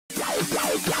The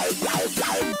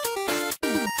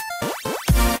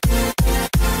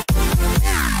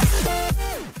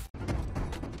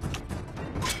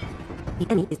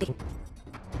enemy is picking.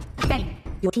 Bang!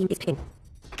 Your team is picking.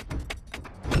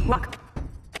 Rock.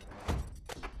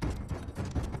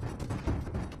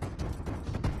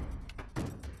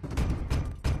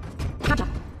 Kaja.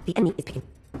 The enemy is picking.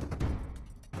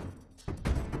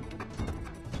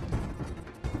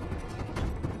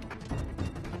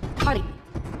 Harley.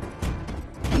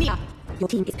 Mia. Your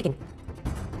team is picking.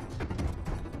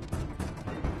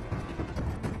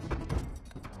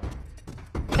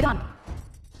 Kadan.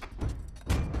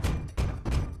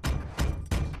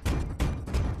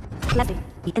 Leslie.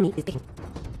 The enemy is picking.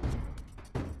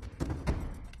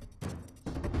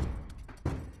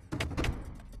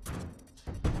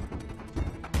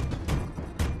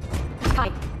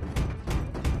 Kai.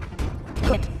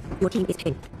 Quit. Your team is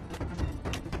picking.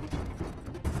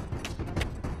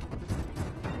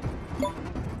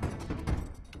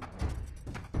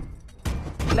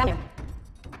 Runner.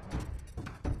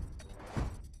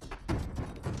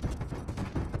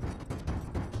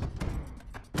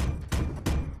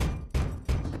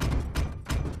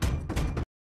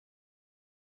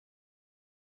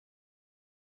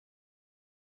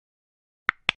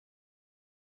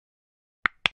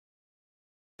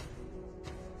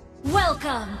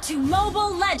 Welcome to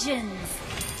Mobile Legends!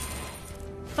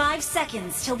 5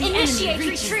 seconds till the enemy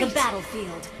reaches the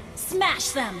battlefield.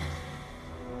 Smash them!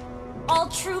 All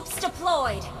troops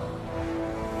deployed!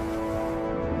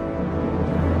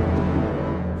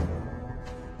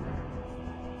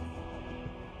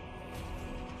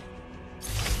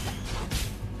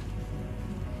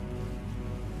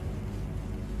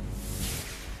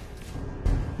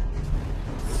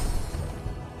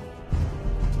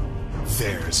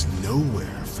 There's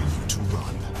nowhere for you to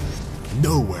run.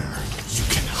 Nowhere you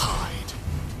can hide.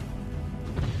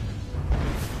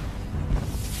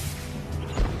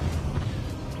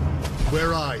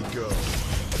 Where I go,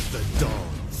 the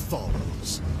dawn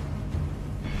follows.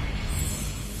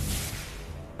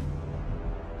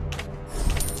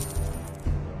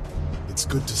 It's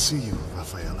good to see you,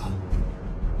 Rafaela.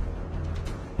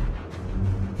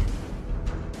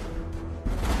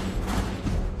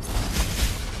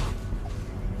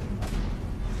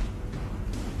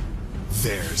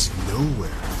 There's nowhere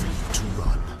for you to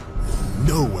run.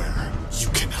 Nowhere you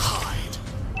can hide.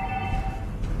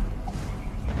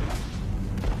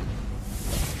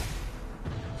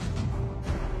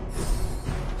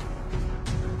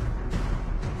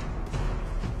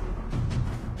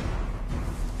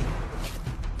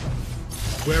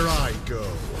 Where I go,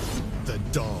 the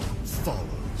dawn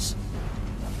follows.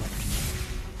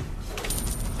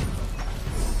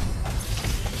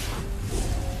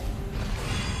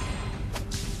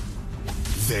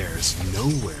 There's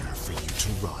nowhere for you to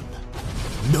run.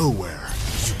 Nowhere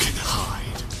you can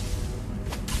hide.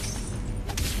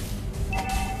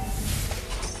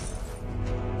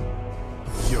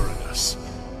 Uranus,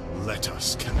 let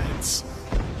us commence.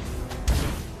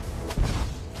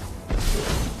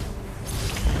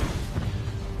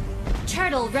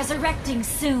 Turtle resurrecting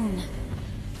soon.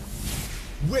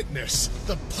 Witness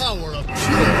the power of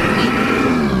purity.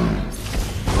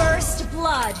 First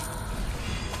blood.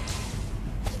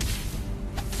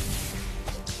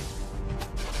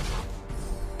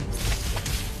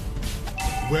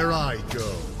 Where I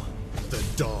go, the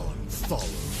dawn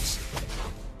follows.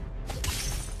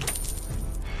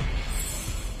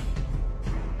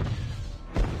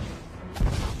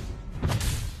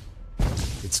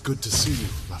 It's good to see you,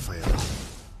 Rafaela.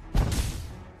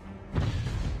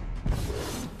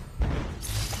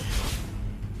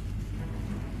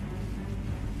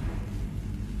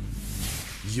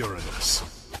 Uranus,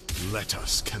 let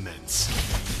us commence.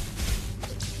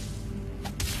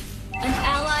 An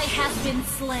ally has been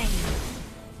slain.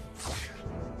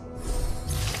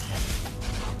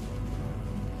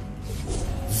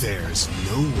 There's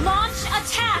nowhere. Launch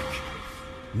attack!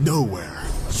 Nowhere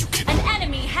you can. An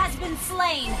enemy has been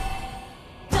slain.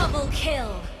 Double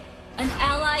kill. An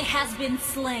ally has been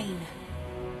slain.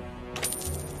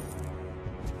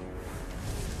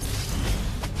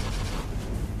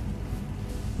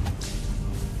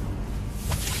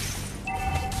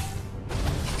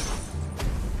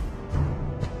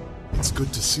 It's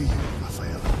good to see you,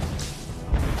 Rafaela.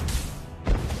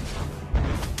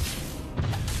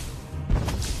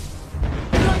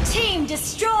 Your team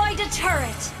destroyed a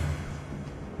turret.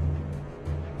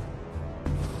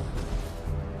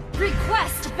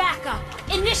 Request backup.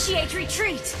 Initiate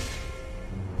retreat.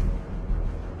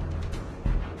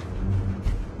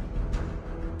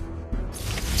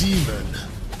 Demon,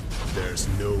 there There's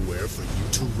nowhere for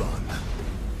you to run.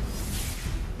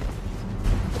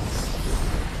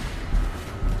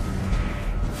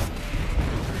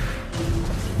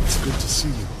 It's good to see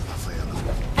you, Rafaela.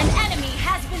 An enemy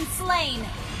has been slain.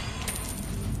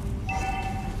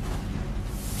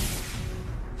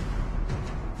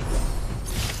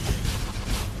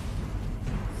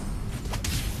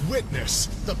 Witness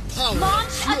the power Launch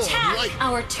of pure attack! light.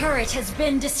 Our turret has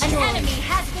been destroyed. An enemy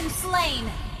has been slain.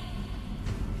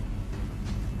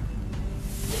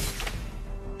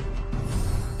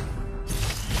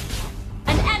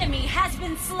 An enemy has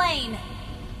been slain.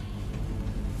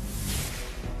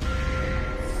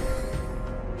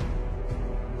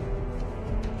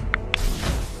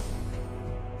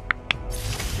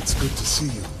 It's good to see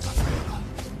you, Rafaela.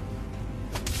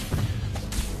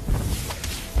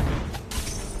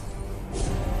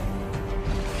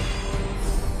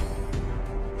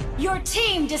 Your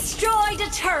team destroyed a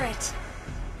turret.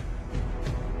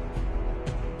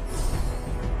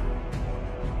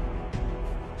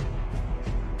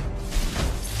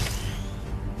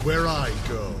 Where I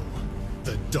go,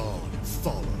 the dawn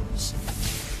follows.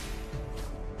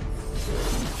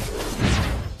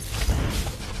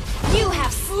 You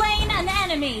have slain an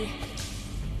enemy.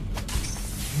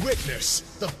 Witness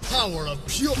the power of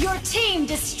pure... Your team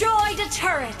destroyed a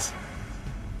turret.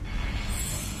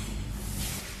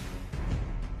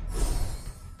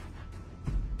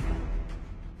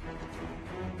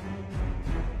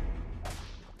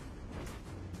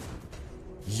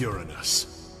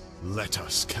 Uranus, let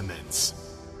us commence.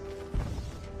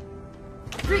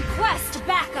 Request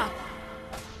backup.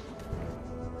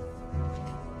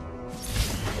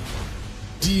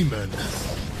 Demon,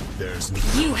 there's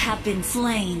You have been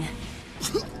slain.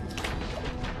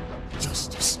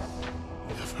 justice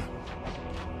never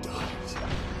dies.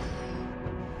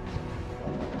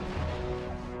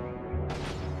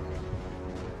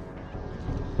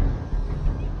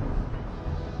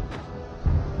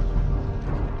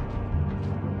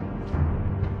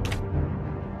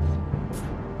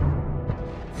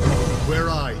 Where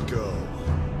I go,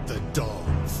 the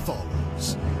dawn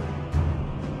follows.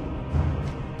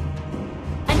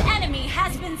 An enemy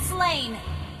has been slain.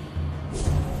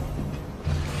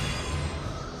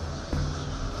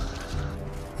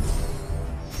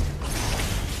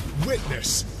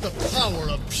 Witness the power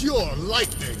of pure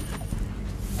lightning.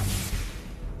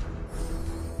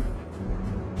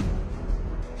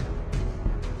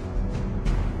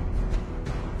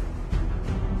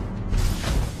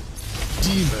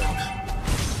 Demon,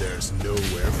 there's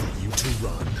nowhere for you to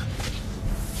run.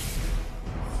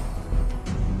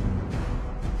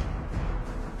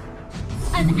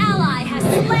 An ally has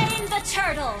slain the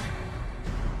turtle.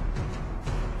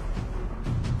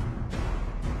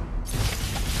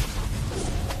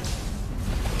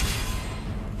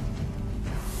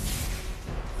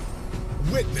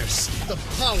 Witness the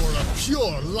power of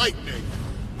pure lightning.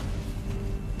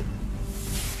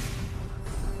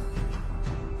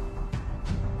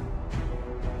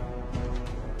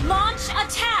 Launch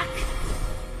attack.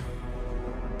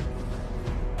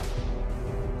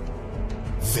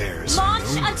 There's Launch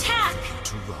nowhere attack.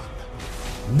 to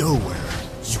run. Nowhere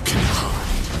you can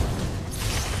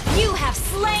hide. You have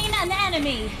slain an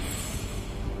enemy.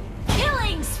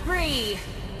 Killing spree.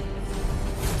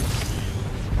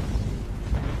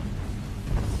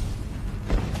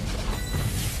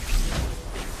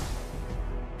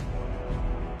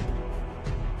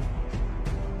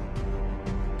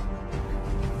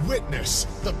 Witness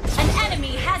the An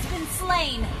enemy has been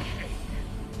slain.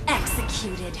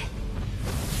 Executed.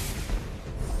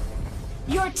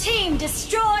 Your team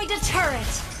destroyed a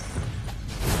turret.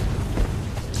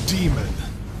 demon.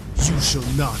 You shall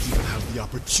not even have the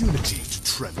opportunity to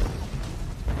tremble.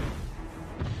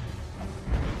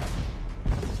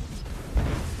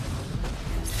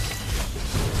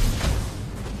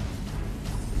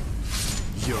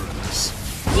 Uranus.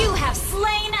 You have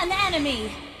slain an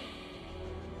enemy.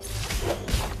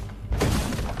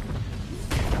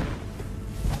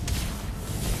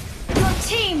 Your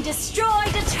team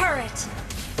destroyed a turret.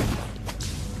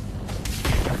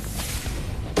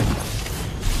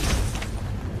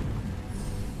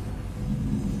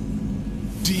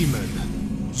 Demon,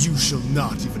 you shall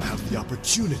not even have the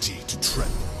opportunity to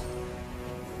tremble.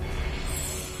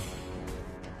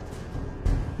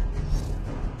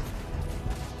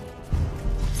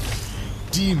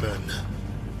 Demon,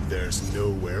 there's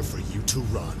nowhere for you to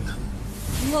run.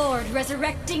 Lord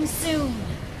resurrecting soon.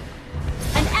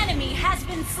 An enemy has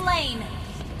been slain.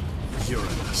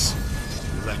 Uranus,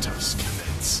 let us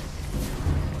commence.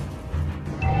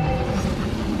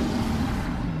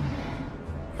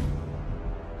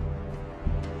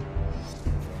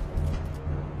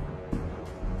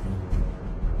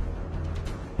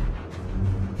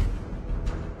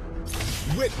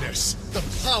 Witness the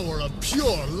power of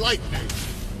pure lightning!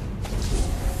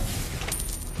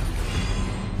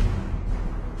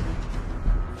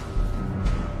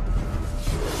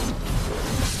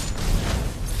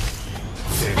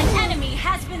 An enemy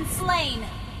has been slain!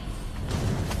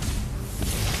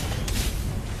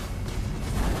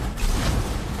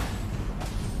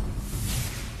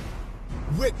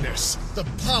 Witness the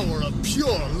power of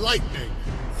pure lightning!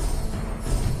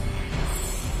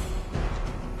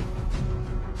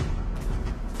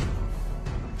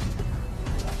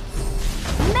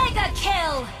 Mega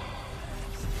kill!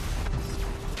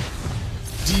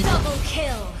 Double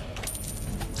kill!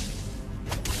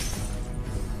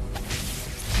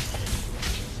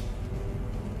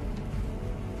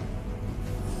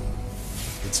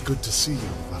 It's good to see you,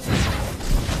 Raphael.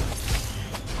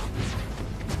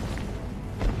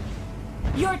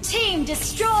 Your team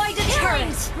destroyed a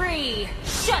turret! Spree!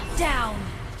 Shut down!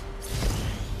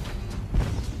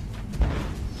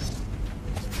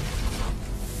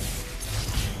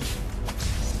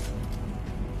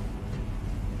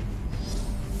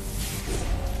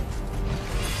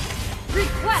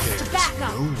 Request There's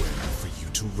backup! nowhere for you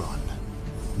to run.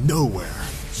 Nowhere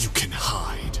you can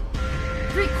hide.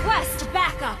 Request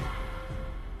backup!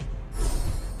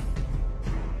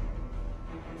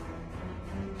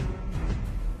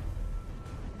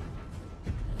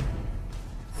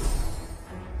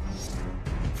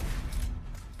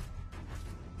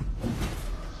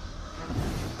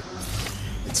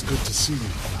 It's good to see you,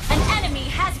 Raphael. An enemy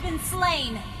has been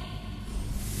slain!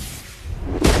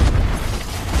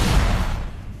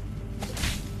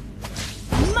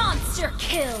 Monster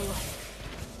kill!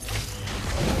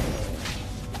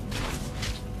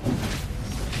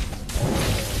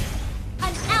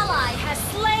 An ally has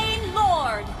slain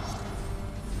Lord!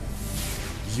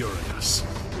 Uranus,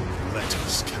 let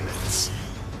us commence.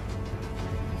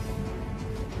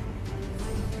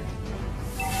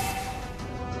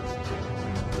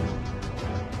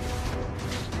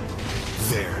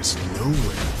 There's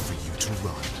nowhere for you to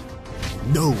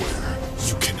run. Nowhere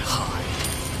you can hide.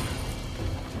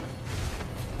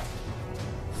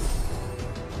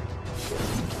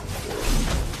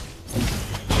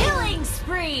 Killing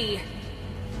spree!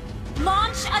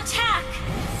 Launch attack!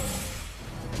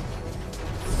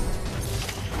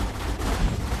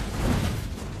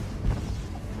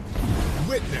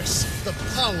 Witness the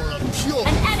power of pure...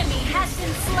 An enemy has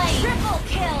been slain! Triple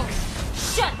kill!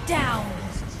 Shut down!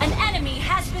 An enemy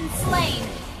has been slain!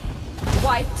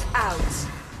 Wiped out.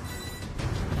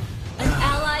 An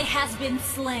ally has been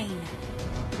slain.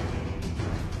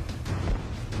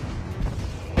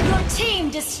 Your team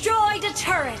destroyed a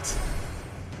turret!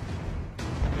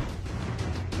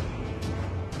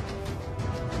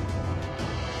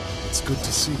 It's good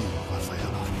to see you,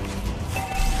 Raphaela.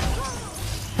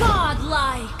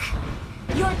 Godlike!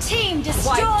 Your team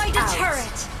destroyed Wiped a out.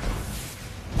 turret!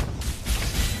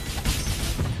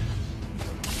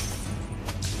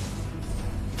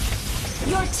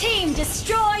 Your team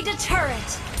destroyed a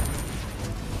turret!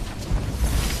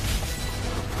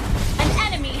 An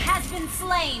enemy has been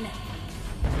slain!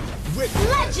 Witness...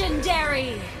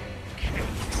 Legendary!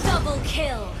 Double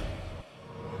kill!